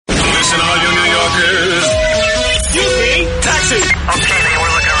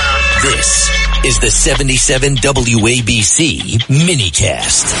is the 77 WABC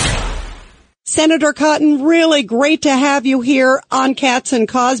minicast. Senator Cotton, really great to have you here on Katz and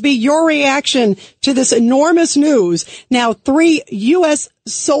Cosby. Your reaction to this enormous news. Now, 3 U.S.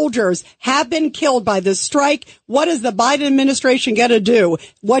 soldiers have been killed by this strike. What is the Biden administration going to do?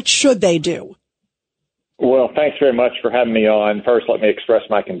 What should they do? Well, thanks very much for having me on. First, let me express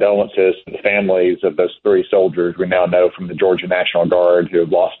my condolences to the families of those 3 soldiers we now know from the Georgia National Guard who have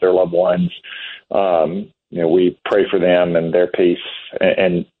lost their loved ones. We pray for them and their peace,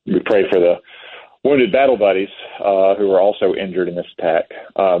 and we pray for the wounded battle buddies who are also injured in this attack.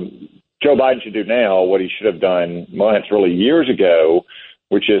 Joe Biden should do now what he should have done months, really years ago,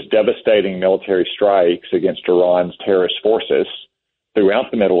 which is devastating military strikes against Iran's terrorist forces throughout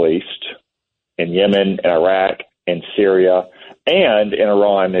the Middle East, in Yemen, in Iraq, in Syria, and in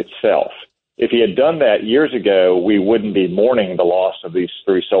Iran itself. If he had done that years ago, we wouldn't be mourning the loss of these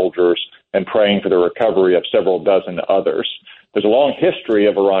 3 soldiers and praying for the recovery of several dozen others. There's a long history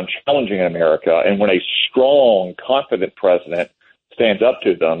of Iran challenging America, and when a strong, confident president stands up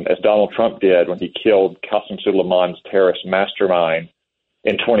to them, as Donald Trump did when he killed Qasem Soleiman's terrorist mastermind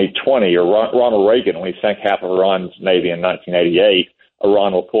in 2020, or Ronald Reagan when he sank half of Iran's navy in 1988,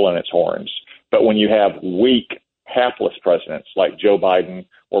 Iran will pull in its horns. But when you have weak, hapless presidents like Joe Biden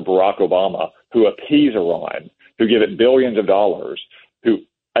or Barack Obama who appease Iran, who give it billions of dollars, who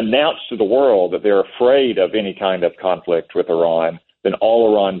announce to the world that they're afraid of any kind of conflict with Iran, then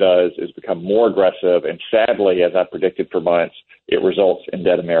all Iran does is become more aggressive. And sadly, as I predicted for months, it results in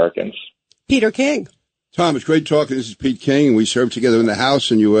dead Americans. Peter King. Tom, it's great talking. This is Pete King, and we served together in the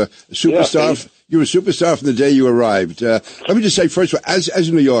House, and you were a superstar. Yeah, you were a superstar from the day you arrived. Let me just say, first of all, as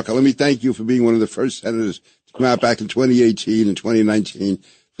a New Yorker, let me thank you for being one of the first senators to come out back in 2018 and 2019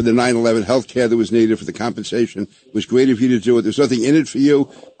 for the 9/11 health care that was needed, for the compensation. It was great of you to do it. There's nothing in it for you,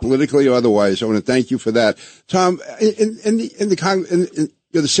 politically or otherwise. I want to thank you for that. Tom, in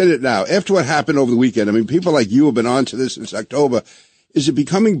the Senate now, after what happened over the weekend, I mean, people like you have been on to this since October. Is it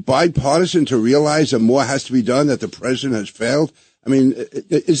becoming bipartisan to realize that more has to be done, that the president has failed? I mean,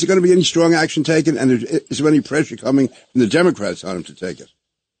 is there going to be any strong action taken? And is there any pressure coming from the Democrats on him to take it?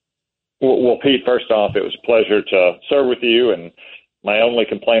 Well, Pete, first off, it was a pleasure to serve with you. And my only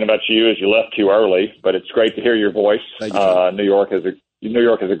complaint about you is you left too early, but it's great to hear your voice. Thank you. New York is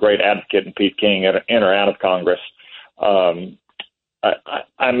a great advocate in Pete King in or out of Congress. I'm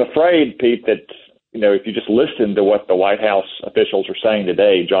afraid, Pete, that if you just listen to what the White House officials are saying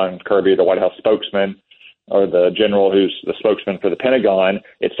today, John Kirby, the White House spokesman, or the general who's the spokesman for the Pentagon,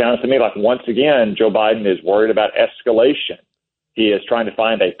 it sounds to me like once again Joe Biden is worried about escalation. He is trying to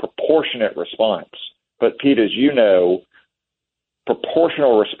find a proportionate response. But, Pete, as you know,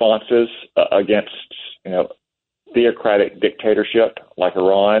 proportional responses against, theocratic dictatorship like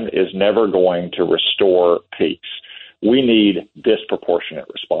Iran is never going to restore peace. We need disproportionate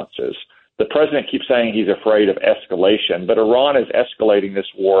responses. The president keeps saying he's afraid of escalation, but Iran is escalating this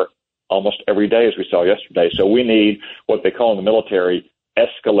war almost every day, as we saw yesterday. So we need what they call in the military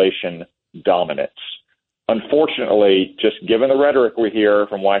escalation dominance. Unfortunately, just given the rhetoric we hear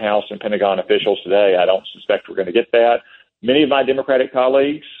from White House and Pentagon officials today, I don't suspect we're going to get that. Many of my Democratic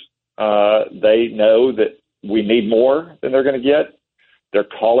colleagues, they know that we need more than they're going to get. They're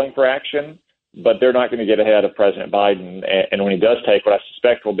calling for action, but they're not going to get ahead of President Biden. And when he does take what I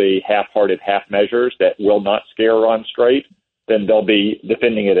suspect will be half-hearted, half measures that will not scare Iran straight, then they'll be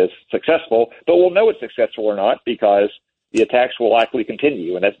defending it as successful. But we'll know it's successful or not because the attacks will likely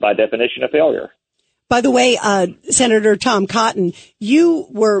continue, and that's by definition a failure. By the way, Senator Tom Cotton, you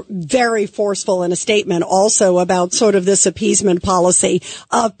were very forceful in a statement also about sort of this appeasement policy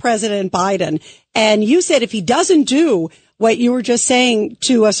of President Biden. And you said if he doesn't do what you were just saying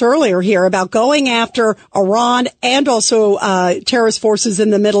to us earlier here about going after Iran and also terrorist forces in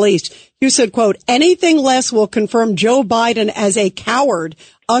the Middle East, you said, quote, anything less will confirm Joe Biden as a coward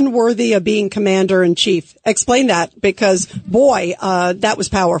unworthy of being commander in chief. Explain that, because, boy, that was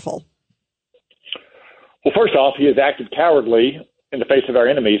powerful. Well, first off, he has acted cowardly in the face of our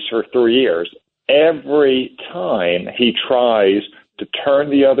enemies for 3 years. Every time he tries to turn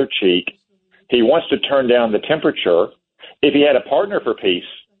the other cheek, he wants to turn down the temperature. If he had a partner for peace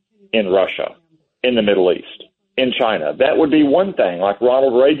in Russia, in the Middle East, in China, that would be one thing, like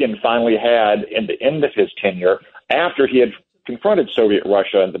Ronald Reagan finally had in the end of his tenure after he had confronted Soviet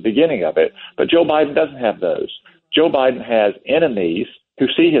Russia at the beginning of it. But Joe Biden doesn't have those. Joe Biden has enemies who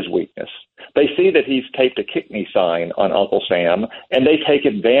see his weakness. They see that he's taped a kick me sign on Uncle Sam, and they take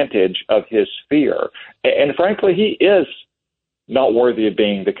advantage of his fear. And frankly, he is not worthy of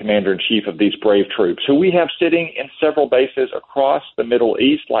being the commander-in-chief of these brave troops, who we have sitting in several bases across the Middle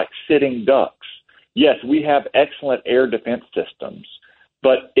East like sitting ducks. yes, we have excellent air defense systems,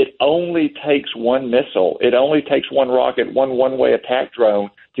 but it only takes one missile. It only takes one rocket, one-way attack drone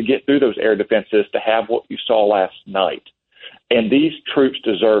to get through those air defenses to have what you saw last night. And these troops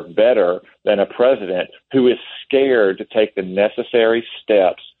deserve better than a president who is scared to take the necessary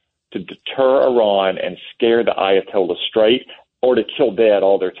steps to deter Iran and scare the Ayatollah straight or to kill dead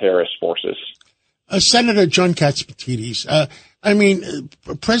all their terrorist forces. Senator John Catsimatidis,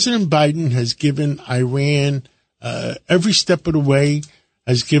 President Biden has given Iran every step of the way,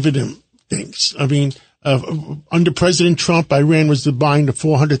 has given him things. Under President Trump, Iran was buying the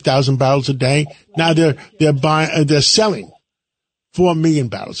 400,000 barrels a day. Now they're selling 4 million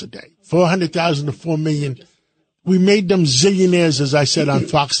barrels a day, 400,000 to 4 million. We made them zillionaires, as I said on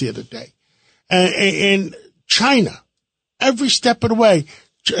Fox the other day. And China, every step of the way,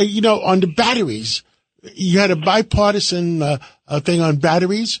 on the batteries, you had a bipartisan thing on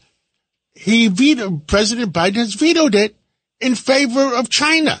batteries. President Biden has vetoed it in favor of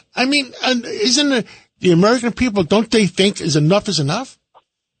China. Isn't the American people, don't they think enough is enough?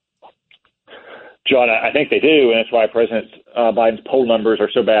 John, I think they do, and that's why President Biden's poll numbers are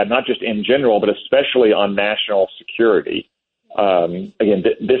so bad, not just in general, but especially on national security. Again,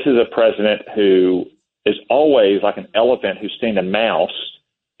 this is a president who is always like an elephant who's seen a mouse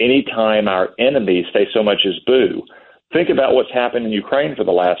anytime our enemies say so much as boo. Think about what's happened in Ukraine for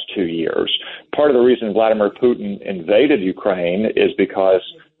the last 2 years. Part of the reason Vladimir Putin invaded Ukraine is because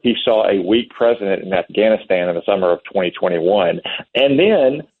he saw a weak president in Afghanistan in the summer of 2021. And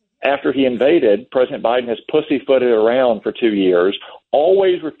then after he invaded, President Biden has pussyfooted around for 2 years,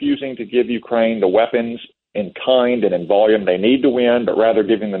 always refusing to give Ukraine the weapons in kind and in volume they need to win, but rather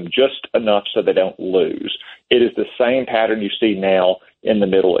giving them just enough so they don't lose. It is the same pattern you see now in the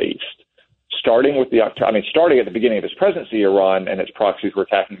Middle East. Starting at the beginning of his presidency, Iran and its proxies were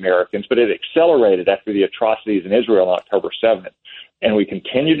attacking Americans, but it accelerated after the atrocities in Israel on October 7th. And we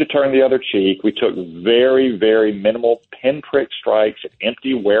continued to turn the other cheek. We took very, very minimal pinprick strikes at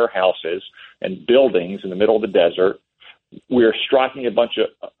empty warehouses and buildings in the middle of the desert. We are striking a bunch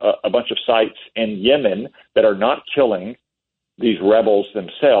of sites in Yemen that are not killing these rebels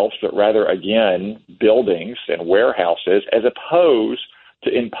themselves, but rather, again, buildings and warehouses, as opposed to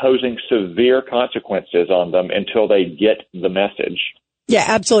imposing severe consequences on them until they get the message. Yeah,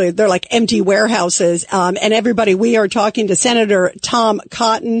 absolutely. They're like empty warehouses. And everybody, we are talking to Senator Tom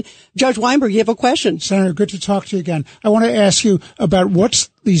Cotton. Judge Weinberg, you have a question. Senator, good to talk to you again. I want to ask you about what's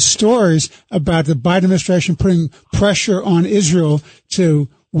these stories about the Biden administration putting pressure on Israel to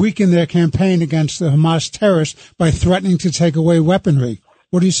weaken their campaign against the Hamas terrorists by threatening to take away weaponry.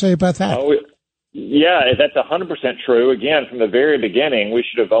 What do you say about that? Yeah, that's 100% true. Again, from the very beginning, we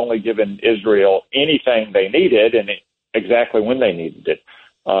should have only given Israel anything they needed and exactly when they needed it.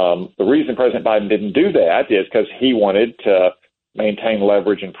 The reason President Biden didn't do that is because he wanted to maintain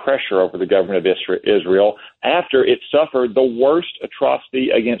leverage and pressure over the government of Israel after it suffered the worst atrocity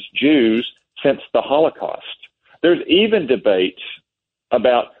against Jews since the Holocaust. There's even debate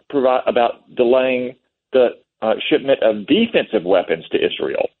about delaying the shipment of defensive weapons to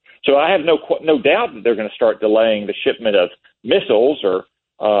Israel. So I have no doubt that they're going to start delaying the shipment of missiles or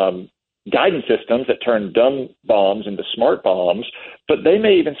guidance systems that turn dumb bombs into smart bombs, but they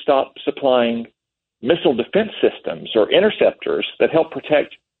may even stop supplying missile defense systems or interceptors that help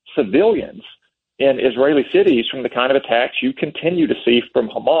protect civilians in Israeli cities from the kind of attacks you continue to see from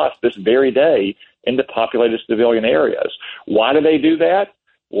Hamas this very day into populated civilian areas. Why do they do that?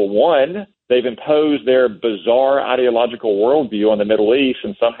 Well, one, they've imposed their bizarre ideological worldview on the Middle East,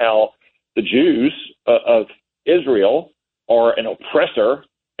 and somehow the Jews of Israel are an oppressor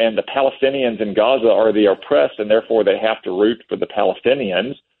and the Palestinians in Gaza are the oppressed, and therefore they have to root for the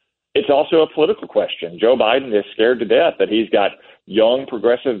Palestinians. It's also a political question. Joe Biden is scared to death that he's got young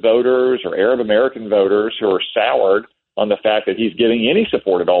progressive voters or Arab American voters who are soured on the fact that he's giving any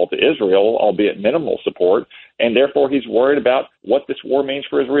support at all to Israel, albeit minimal support, and therefore he's worried about what this war means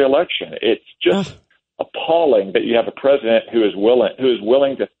for his reelection. It's just appalling that you have a president who is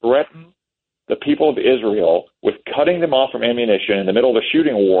willing to threaten the people of Israel with cutting them off from ammunition in the middle of a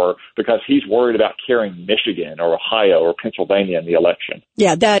shooting war because he's worried about carrying Michigan or Ohio or Pennsylvania in the election.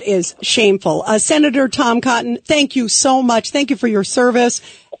 Yeah, that is shameful. Senator Tom Cotton, thank you so much. Thank you for your service.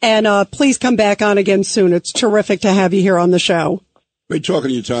 And please come back on again soon. It's terrific to have you here on the show. Great talking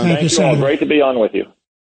to you, Tom. Thank you all. Great to be on with you.